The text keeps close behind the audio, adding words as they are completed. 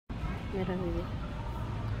Mira mi viejo.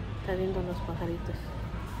 Está viendo los pajaritos.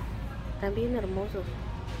 Están bien hermosos.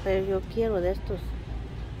 Pero yo quiero de estos.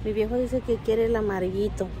 Mi viejo dice que quiere el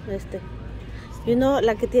amarillito. You know,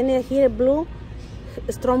 la que tiene aquí el blue,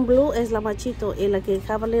 strong blue, es la machito. Y la que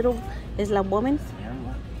have a little es la woman.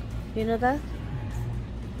 You know that?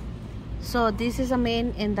 So this is a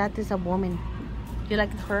man and that is a woman. You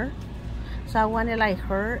like her? So I want to like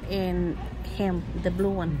her and him, the blue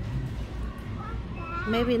one.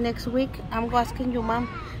 Maybe next week I'm asking your mom.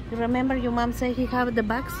 You remember your mom said he have the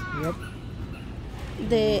bags? Yep.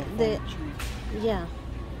 Yeah.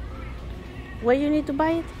 Where you need to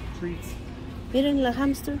buy it? Treats. Miren la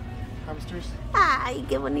hamster. Hamsters. Ay,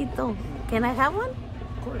 qué bonito. Can I have one?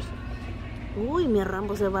 Of course. Uy, mi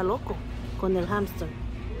Rambo se va loco con el hamster.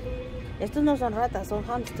 Estos no son ratas, son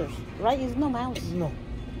hamsters. Right? It's no mouse. No.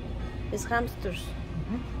 Es hamsters.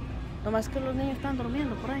 Nomás que los niños están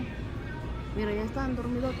durmiendo por ahí. Mira, ya están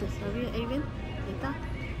dormidotes. Ahí ven. Ahí está.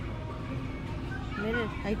 Miren,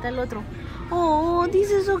 ahí está el otro. Oh,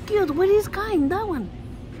 this is so cute. Where is kind? That one.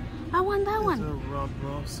 I want that one. It's a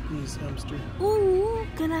Rodrowski's hamster. Oh,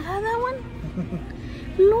 can I have that one?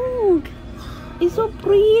 Look. It's so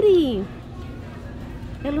pretty.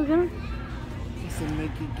 Hey, look here. It's a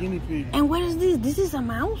naked guinea pig. And what is this? This is a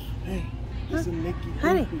mouse? Hey, it's a naked guinea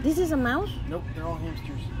Honey, pig. this is a mouse? Nope, they're all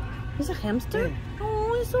hamsters. It's a hamster? Yeah.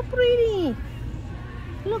 Oh, it's so pretty.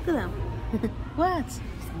 Look at them. What? It's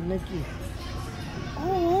naked.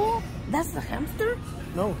 Oh, that's the hamster?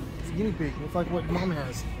 No, it's a guinea pig. It's like what mom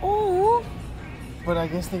has. Oh, But I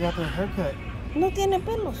guess they got their haircut. no tiene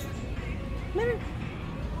pelos. Miren.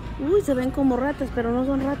 Uy, se ven como ratas, pero no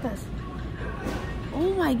son ratas.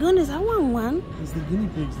 Oh my goodness, I want one. It's the guinea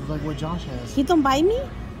pigs. It's like what Josh has. He don't buy me?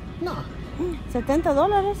 Nah,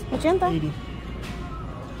 $70, 80. 80.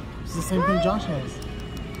 It's the same thing Josh has.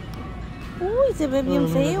 Uy, se ve bien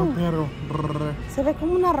feo. Un perro. Brrr. Se ve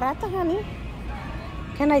como una rata, honey.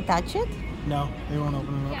 Can I touch it? No, they won't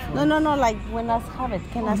open it up for No, like when I have it.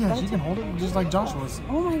 Can I yeah, touch she it? can hold it just like Josh was.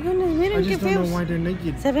 Oh my goodness, I miren qué just don't feos. know why they're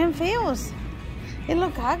naked. Se ven feos. They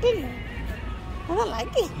look ugly. I don't like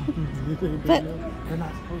it. They're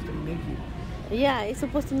not supposed to be naked. Yeah, it's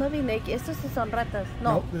supposed to not be naked. Estos sí son ratas.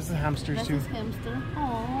 No. Nope, this is hamsters This too. is hamster.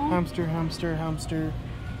 Aww. Hamster, hamster, hamster.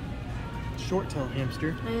 Short-tailed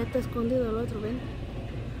hamster. Ahí está escondido el otro, ven.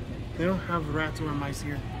 They don't have rats or mice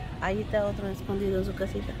here. Ahí está otro escondido en su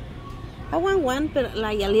casita. I want one, but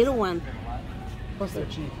like a little one. Plus they're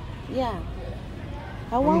cheap. Yeah.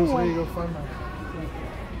 I want So you one. go find them.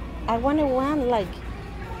 I wanted one like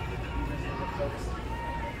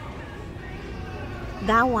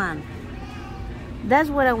that one. That's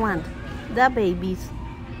what I want. That babies.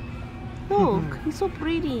 Look, he's so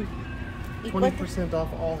pretty. Y 20% off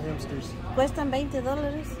all hamsters. cuestan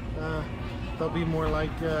 $20. They'll be more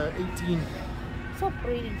like 18. So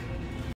pretty.